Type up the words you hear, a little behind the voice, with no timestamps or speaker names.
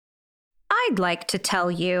I'd like to tell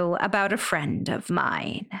you about a friend of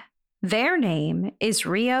mine. Their name is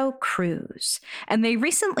Rio Cruz, and they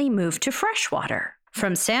recently moved to Freshwater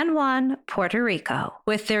from San Juan, Puerto Rico,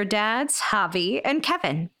 with their dads, Javi and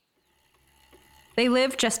Kevin. They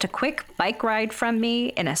live just a quick bike ride from me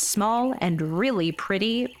in a small and really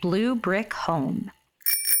pretty blue brick home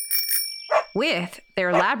with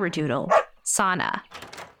their Labradoodle, Sana.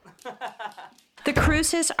 The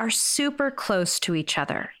Cruzes are super close to each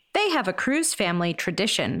other. They have a Cruz family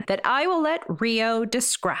tradition that I will let Rio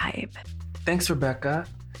describe. Thanks, Rebecca.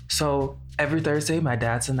 So every Thursday, my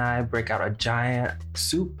dads and I break out a giant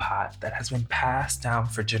soup pot that has been passed down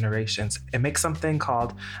for generations and make something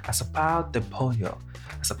called asopao de pollo.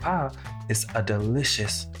 Asopao is a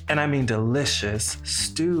delicious, and I mean delicious,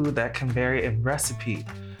 stew that can vary in recipe.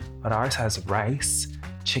 But ours has rice,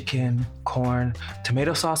 chicken, corn,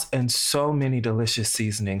 tomato sauce, and so many delicious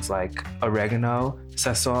seasonings like oregano,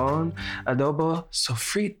 sazon, adobo,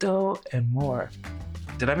 sofrito, and more.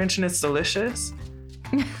 Did I mention it's delicious?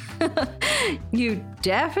 You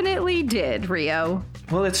definitely did, Rio.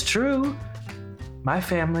 Well, it's true. My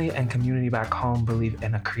family and community back home believe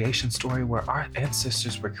in a creation story where our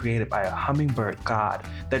ancestors were created by a hummingbird god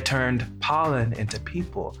that turned pollen into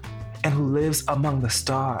people and who lives among the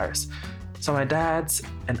stars. So my dads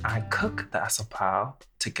and I cook the asopao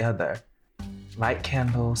together, light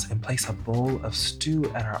candles, and place a bowl of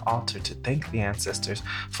stew at our altar to thank the ancestors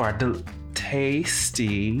for our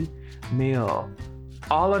tasty meal,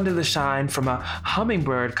 all under the shine from a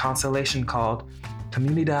hummingbird constellation called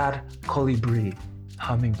Comunidad Colibri,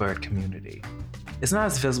 hummingbird community. It's not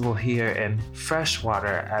as visible here in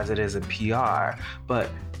Freshwater as it is in PR, but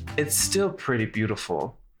it's still pretty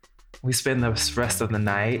beautiful. We spend the rest of the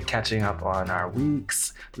night catching up on our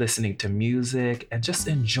weeks, listening to music, and just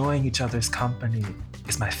enjoying each other's company.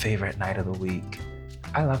 It's my favorite night of the week.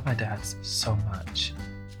 I love my dads so much,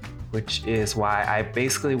 which is why I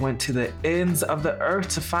basically went to the ends of the earth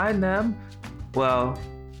to find them. Well,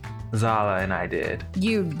 Zala and I did.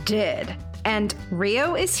 You did. And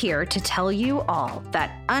Rio is here to tell you all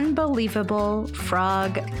that unbelievable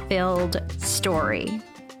frog-filled story.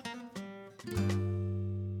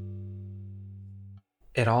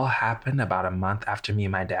 It all happened about a month after me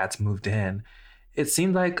and my dads moved in. It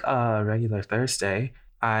seemed like a regular Thursday.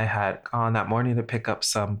 I had gone that morning to pick up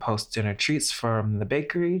some post-dinner treats from the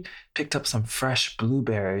bakery, picked up some fresh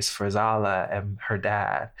blueberries for Zala and her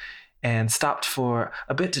dad, and stopped for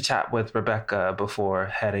a bit to chat with Rebecca before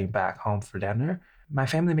heading back home for dinner. My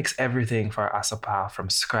family makes everything for our asopao from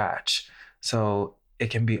scratch, so it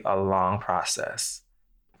can be a long process.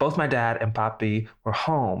 Both my dad and Papi were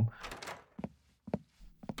home.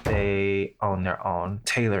 They own their own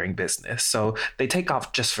tailoring business, so they take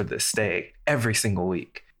off just for this day every single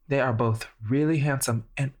week. They are both really handsome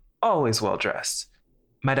and always well-dressed.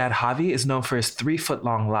 My dad Javi is known for his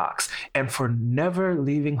 3-foot-long locks and for never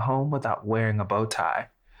leaving home without wearing a bow tie.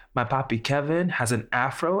 My papi Kevin has an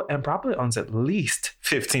afro and probably owns at least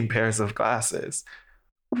 15 pairs of glasses.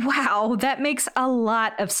 Wow, that makes a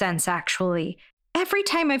lot of sense, actually. Every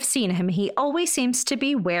time I've seen him, he always seems to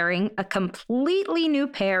be wearing a completely new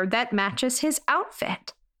pair that matches his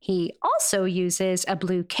outfit. He also uses a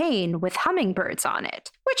blue cane with hummingbirds on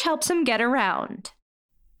it, which helps him get around.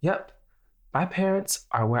 Yep, my parents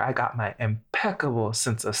are where I got my impeccable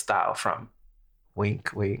sense of style from.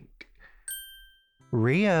 Wink, wink.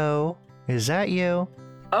 Rio, is that you?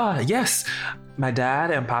 Yes. My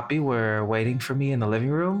dad and Papi were waiting for me in the living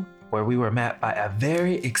room, where we were met by a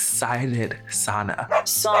very excited Sana.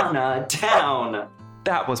 Sana, down!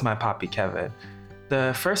 That was my Papi Kevin.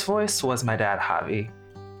 The first voice was my dad Javi.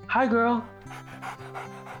 Hi, girl.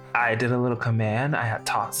 I did a little command I had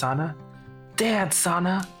taught Sana. Dance,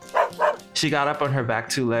 Sana. She got up on her back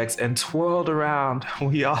 2 legs and twirled around.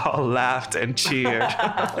 We all laughed and cheered.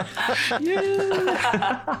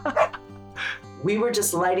 Yeah. We were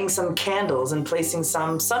just lighting some candles and placing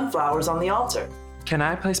some sunflowers on the altar. Can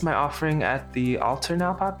I place my offering at the altar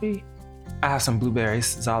now, Papi? I have some blueberries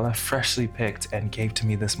Zala freshly picked and gave to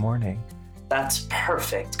me this morning. That's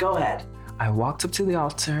perfect. Go ahead. I walked up to the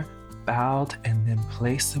altar, bowed, and then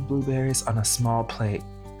placed the blueberries on a small plate.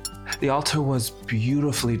 The altar was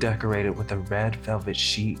beautifully decorated with a red velvet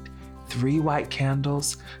sheet, 3 white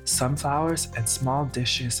candles, sunflowers, and small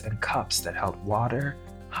dishes and cups that held water,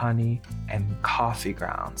 honey, and coffee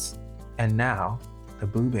grounds. And now, the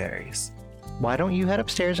blueberries. Why don't you head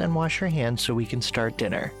upstairs and wash your hands so we can start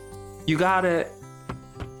dinner? You got it.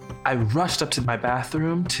 I rushed up to my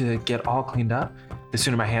bathroom to get all cleaned up. The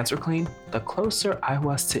sooner my hands were clean, the closer I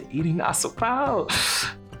was to eating asopao.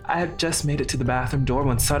 I had just made it to the bathroom door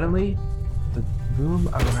when suddenly the room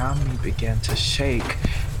around me began to shake.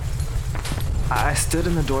 I stood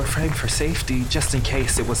in the doorframe for safety just in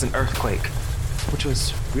case it was an earthquake, which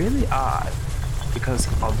was really odd because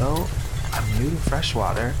although I'm new to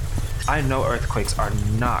freshwater, I know earthquakes are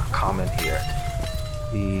not common here.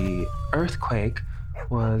 The earthquake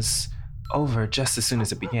was over just as soon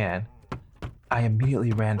as it began. I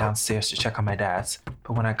immediately ran downstairs to check on my dad's,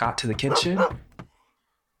 but when I got to the kitchen,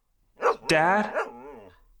 Dad?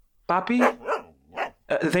 Papi?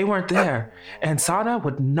 They weren't there, and Sana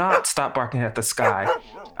would not stop barking at the sky.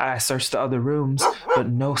 I searched the other rooms, but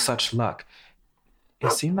no such luck.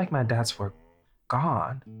 It seemed like my dads were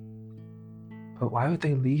gone. But why would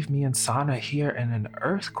they leave me and Sana here in an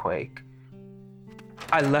earthquake?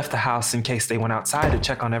 I left the house in case they went outside to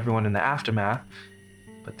check on everyone in the aftermath,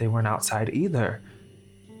 but they weren't outside either.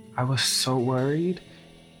 I was so worried,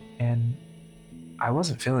 and I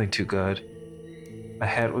wasn't feeling too good. My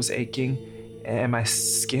head was aching, and my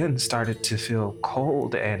skin started to feel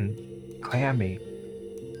cold and clammy.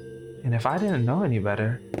 And if I didn't know any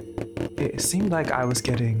better, it seemed like I was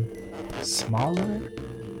getting smaller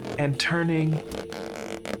and turning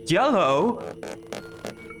yellow.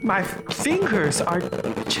 My fingers are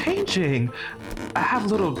changing. I have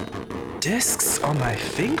little discs on my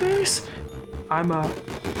fingers. I'm a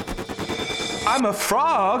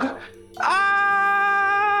frog. Ah!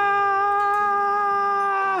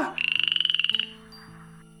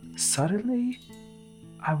 Suddenly,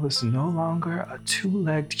 I was no longer a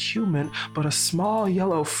two-legged human, but a small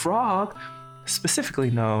yellow frog, specifically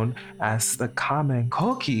known as the common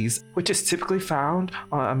coquis, which is typically found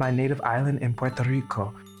on my native island in Puerto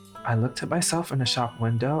Rico. I looked at myself in the shop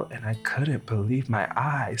window and I couldn't believe my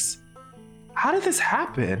eyes. How did this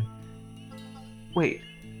happen? Wait,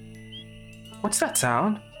 what's that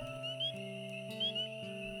sound?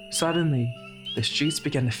 Suddenly, the streets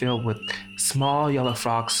began to fill with small yellow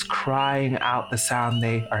frogs crying out the sound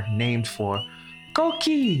they are named for.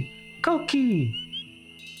 Coqui! Coqui!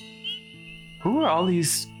 Who are all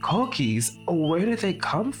these coquis? Where did they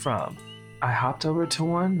come from? I hopped over to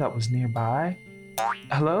one that was nearby.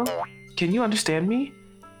 Hello? Can you understand me?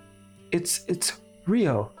 It's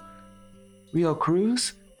Rio. Rio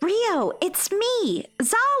Cruz? Rio, it's me,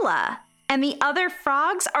 Zala. And the other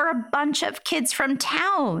frogs are a bunch of kids from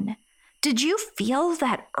town. Did you feel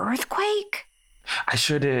that earthquake? I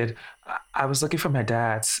sure did. I was looking for my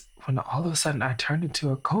dad's when all of a sudden I turned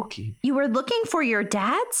into a coqui. You were looking for your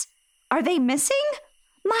dads? Are they missing?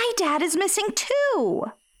 My dad is missing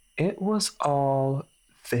too. It was all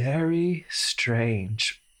very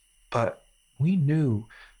strange, but we knew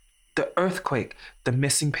the earthquake, the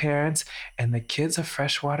missing parents, and the kids of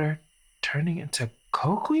freshwater turning into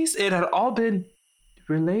coquis. It had all been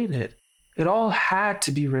related. It all had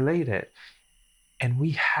to be related. And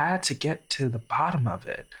we had to get to the bottom of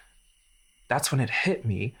it. That's when it hit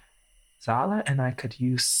me. Zala and I could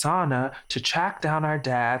use Sana to track down our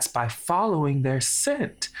dads by following their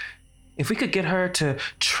scent. If we could get her to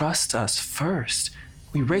trust us first,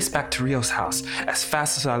 we raced back to Rio's house as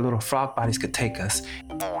fast as our little frog bodies could take us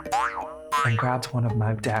and grabbed one of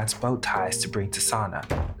my dad's bow ties to bring to Sana.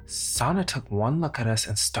 Sana took one look at us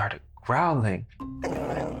and started growling.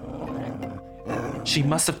 She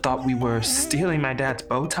must have thought we were stealing my dad's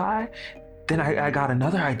bow tie. Then I got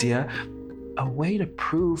another idea, a way to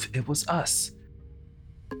prove it was us.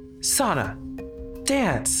 Sana,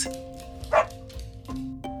 dance.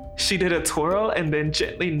 She did a twirl and then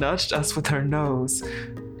gently nudged us with her nose.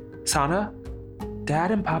 Sana,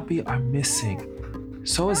 Dad and Papi are missing.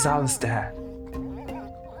 So is Zala's dad.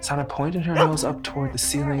 Sana pointed her nose up toward the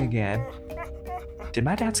ceiling again. Did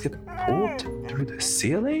my dads get pulled through the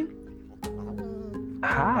ceiling?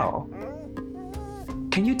 How?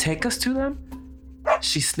 Can you take us to them?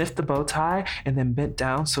 She sniffed the bow tie and then bent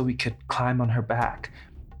down so we could climb on her back.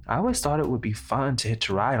 I always thought it would be fun to hitch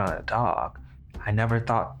a ride on a dog. I never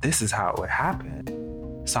thought this is how it would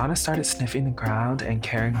happen. Sana started sniffing the ground and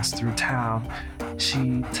carrying us through town.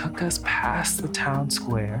 She took us past the town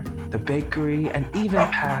square, the bakery, and even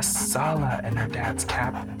past Zala and her dad's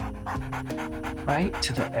cabin, right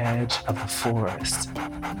to the edge of the forest.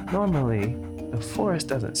 Normally, the forest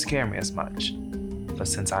doesn't scare me as much, but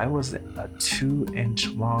since I was a 2-inch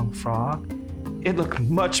long frog, it looked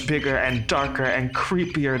much bigger and darker and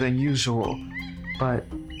creepier than usual. But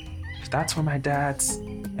if that's where my dad's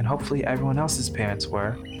and hopefully everyone else's parents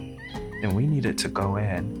were, then we needed to go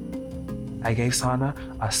in. I gave Sana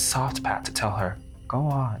a soft pat to tell her, go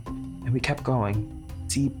on, and we kept going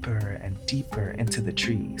deeper and deeper into the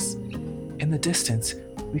trees. In the distance,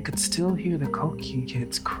 we could still hear the Coqui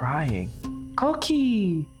kids crying,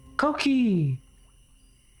 Coqui! Coqui!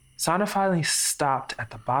 Sana finally stopped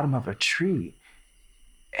at the bottom of a tree.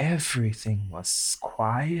 Everything was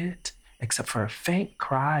quiet except for a faint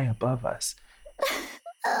cry above us.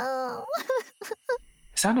 Oh. It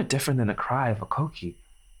sounded different than the cry of a Koki.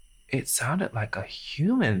 It sounded like a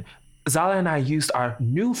human. Zala and I used our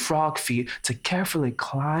new frog feet to carefully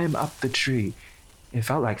climb up the tree. It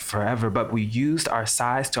felt like forever, but we used our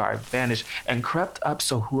size to our advantage and crept up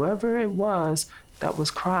so whoever it was that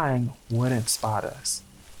was crying wouldn't spot us.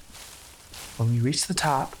 When we reached the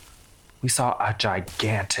top, we saw a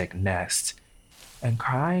gigantic nest. And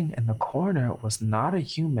crying in the corner was not a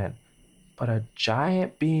human, but a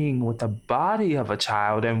giant being with the body of a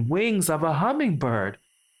child and wings of a hummingbird.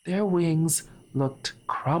 Their wings looked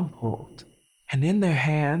crumpled, and in their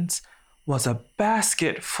hands was a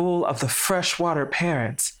basket full of the freshwater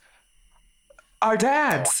parents. Our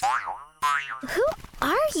dads! Who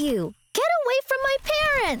are you? Get away from my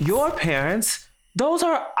parents! Your parents? Those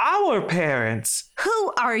are our parents!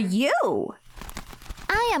 Who are you?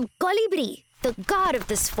 I am Colibri, the god of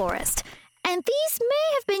this forest, and these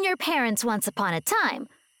may have been your parents once upon a time,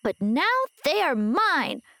 but now they are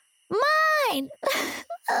mine. Mine!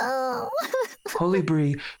 Oh.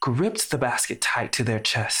 Colibri gripped the basket tight to their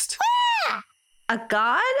chest. A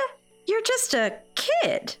god? You're just a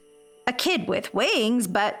kid. A kid with wings,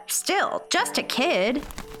 but still, just a kid.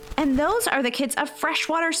 And those are the kids of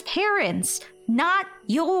Freshwater's parents, not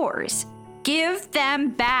yours. Give them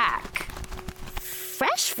back.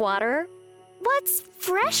 Freshwater? What's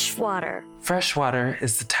freshwater? Freshwater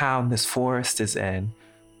is the town this forest is in.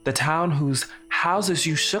 The town whose houses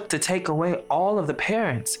you shook to take away all of the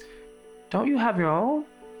parents. Don't you have your own?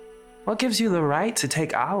 What gives you the right to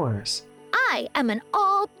take ours? I am an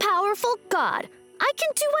all-powerful god. I can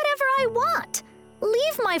do whatever I want.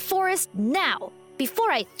 Leave my forest now,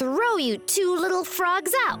 before I throw you two little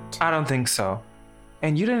frogs out. I don't think so.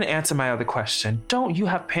 And you didn't answer my other question. Don't you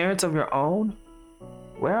have parents of your own?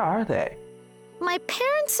 Where are they? My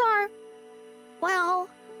parents are... well,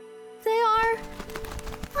 they are...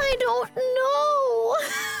 I don't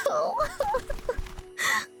know.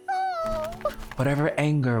 Whatever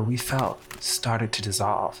anger we felt started to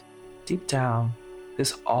dissolve. Deep down,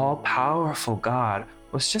 this all-powerful God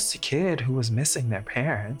was just a kid who was missing their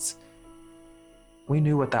parents. We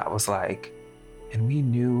knew what that was like, and we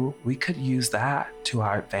knew we could use that to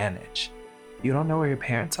our advantage. You don't know where your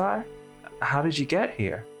parents are? How did you get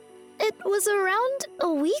here? It was around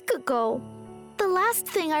a week ago. The last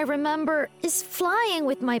thing I remember is flying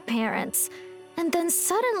with my parents. And then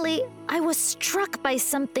suddenly, I was struck by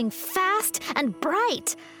something fast and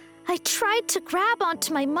bright. I tried to grab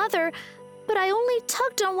onto my mother, but I only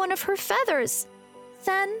tugged on one of her feathers.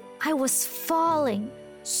 Then I was falling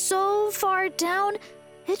so far down,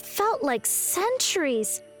 it felt like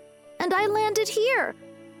centuries. And I landed here,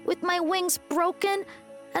 with my wings broken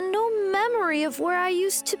and no memory of where I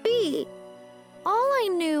used to be. All I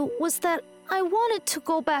knew was that I wanted to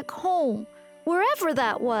go back home, wherever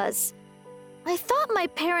that was. I thought my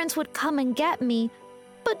parents would come and get me,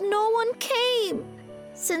 but no one came.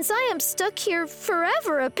 Since I am stuck here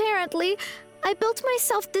forever, apparently, I built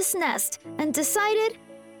myself this nest and decided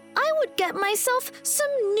I would get myself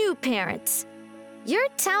some new parents. Your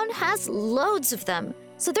town has loads of them,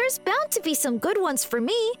 so there's bound to be some good ones for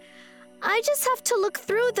me. I just have to look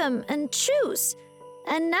through them and choose.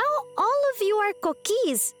 And now all of you are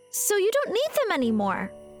Kokis, so you don't need them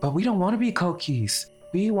anymore. But we don't want to be Kokis.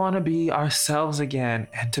 We want to be ourselves again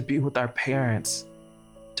and to be with our parents.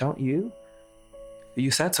 Don't you?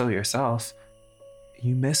 You said so yourself.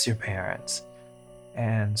 You miss your parents.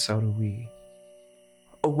 And so do we.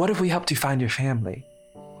 What if we helped you find your family?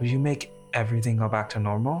 Would you make everything go back to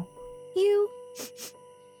normal? You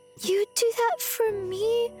do that for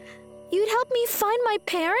me? You'd help me find my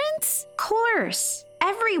parents? Of course.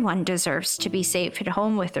 Everyone deserves to be safe at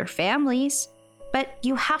home with their families. But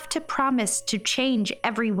you have to promise to change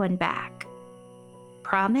everyone back.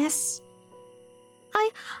 Promise?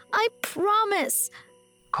 I promise.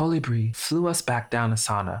 Colibri flew us back down to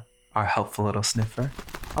Sana, our helpful little sniffer.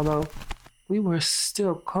 Although we were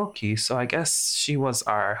still Koki, so I guess she was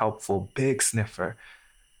our helpful big sniffer.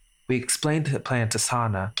 We explained the plan to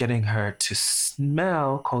Sana, getting her to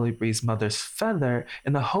smell Colibri's mother's feather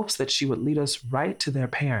in the hopes that she would lead us right to their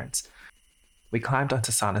parents. We climbed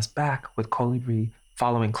onto Sana's back with Colibri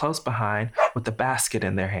following close behind with the basket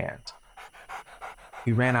in their hand.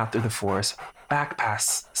 We ran out through the forest, back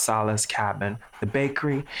past Sala's cabin, the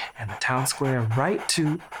bakery, and the town square, right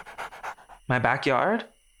to my backyard.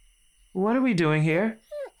 What are we doing here?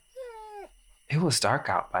 It was dark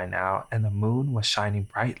out by now, and the moon was shining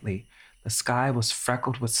brightly. The sky was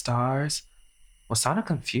freckled with stars. Was Sana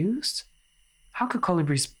confused? How could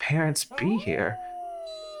Colibri's parents be here?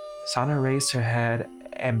 Sana raised her head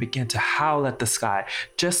and began to howl at the sky,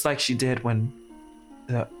 just like she did when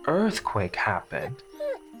the earthquake happened.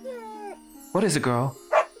 What is it, girl?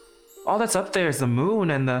 All that's up there is the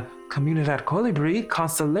moon and the Comunidad Colibri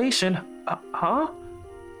constellation. Huh?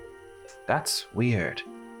 That's weird.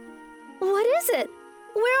 What is it?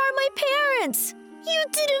 Where are my parents? You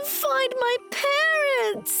didn't find my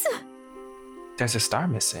parents! There's a star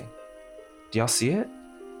missing. Do y'all see it?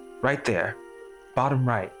 Right there. Bottom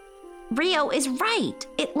right. Rio is right.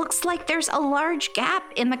 It looks like there's a large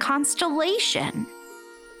gap in the constellation.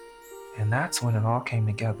 And that's when it all came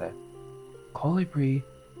together. Colibri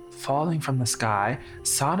falling from the sky,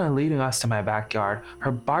 Sana leading us to my backyard,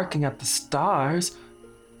 her barking at the stars.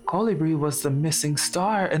 Colibri was the missing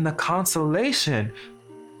star in the constellation.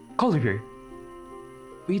 Colibri,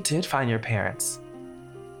 we did find your parents.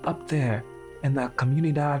 Up there in the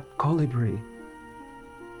Comunidad Colibri.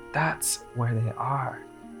 That's where they are.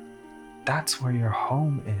 That's where your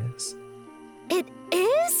home is. It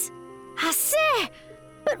is? Hase!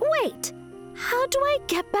 But wait, how do I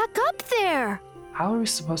get back up there? How are we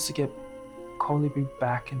supposed to get Colibri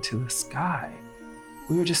back into the sky?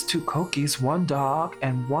 We were just two Kokis, one dog,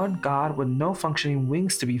 and one god with no functioning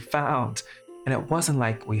wings to be found. And it wasn't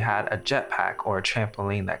like we had a jetpack or a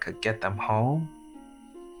trampoline that could get them home.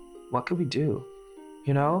 What could we do?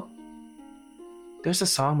 You know? There's a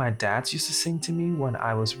song my dad used to sing to me when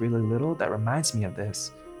I was really little that reminds me of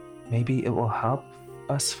this. Maybe it will help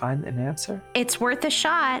us find an answer? It's worth a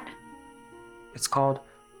shot. It's called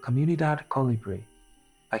Comunidad Colibri,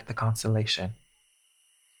 like the constellation.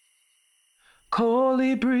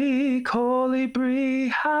 Colibri, colibri,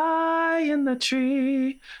 high in the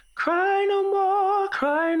tree. Cry no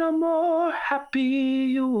more, happy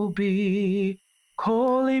you will be.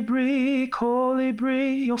 Colibri,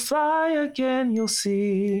 colibri, you'll fly again, you'll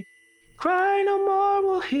see. Cry no more,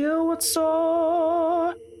 we'll heal what's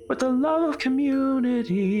sore with the love of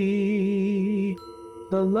community.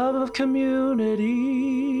 The love of community.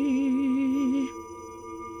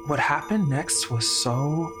 What happened next was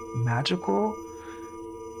so magical.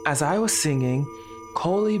 As I was singing,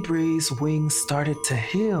 Colibri's wings started to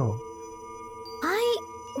heal. I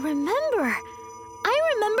remember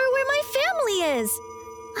where my family is.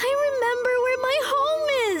 I remember where my home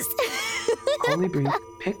is. Colibri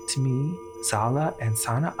picked me, Zala, and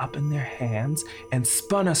Sana up in their hands and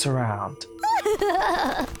spun us around.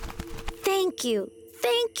 Thank you.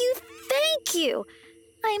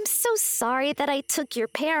 I'm so sorry that I took your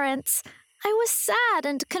parents. I was sad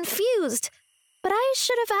and confused, but I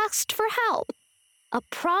should have asked for help. A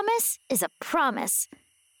promise is a promise.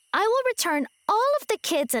 I will return all of the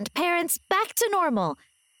kids and parents back to normal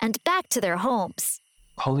and back to their homes.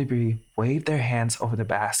 Colibri waved their hands over the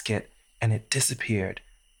basket and it disappeared,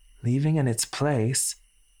 leaving in its place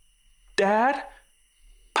Dad!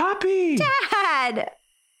 Poppy! Dad!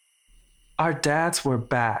 Our dads were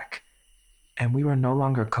back, and we were no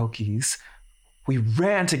longer Kokis. We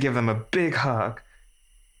ran to give them a big hug.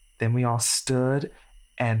 Then we all stood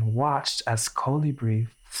and watched as Colibri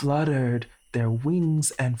fluttered their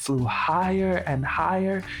wings and flew higher and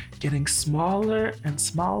higher, getting smaller and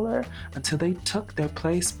smaller until they took their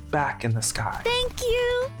place back in the sky. Thank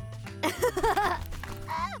you!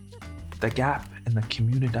 The gap in the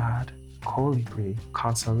Comunidad Colibri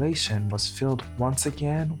constellation was filled once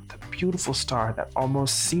again with a beautiful star that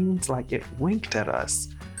almost seemed like it winked at us.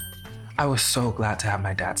 I was so glad to have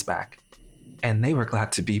my dads back, and they were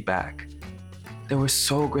glad to be back. They were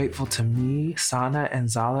so grateful to me, Sana, and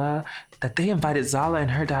Zala that they invited Zala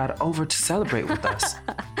and her dad over to celebrate with us.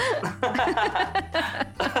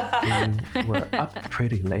 We were up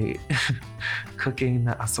pretty late, cooking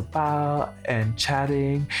the asopao and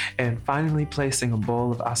chatting and finally placing a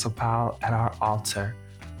bowl of asopao at our altar.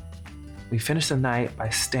 We finished the night by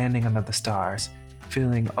standing under the stars,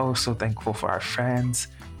 feeling oh so thankful for our friends,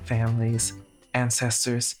 families,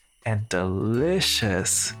 ancestors, and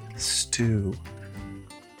delicious stew.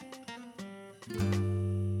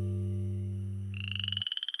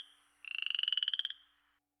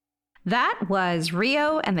 That was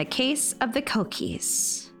Rio and the Case of the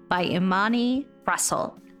Kokis by Imani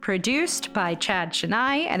Russell, produced by Chad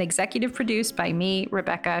Chennai and executive produced by me,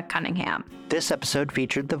 Rebecca Cunningham. This episode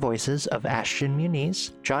featured the voices of Ashton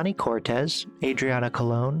Muniz, Johnny Cortez, Adriana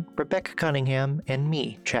Colon, Rebecca Cunningham, and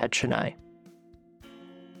me, Chad Chennai.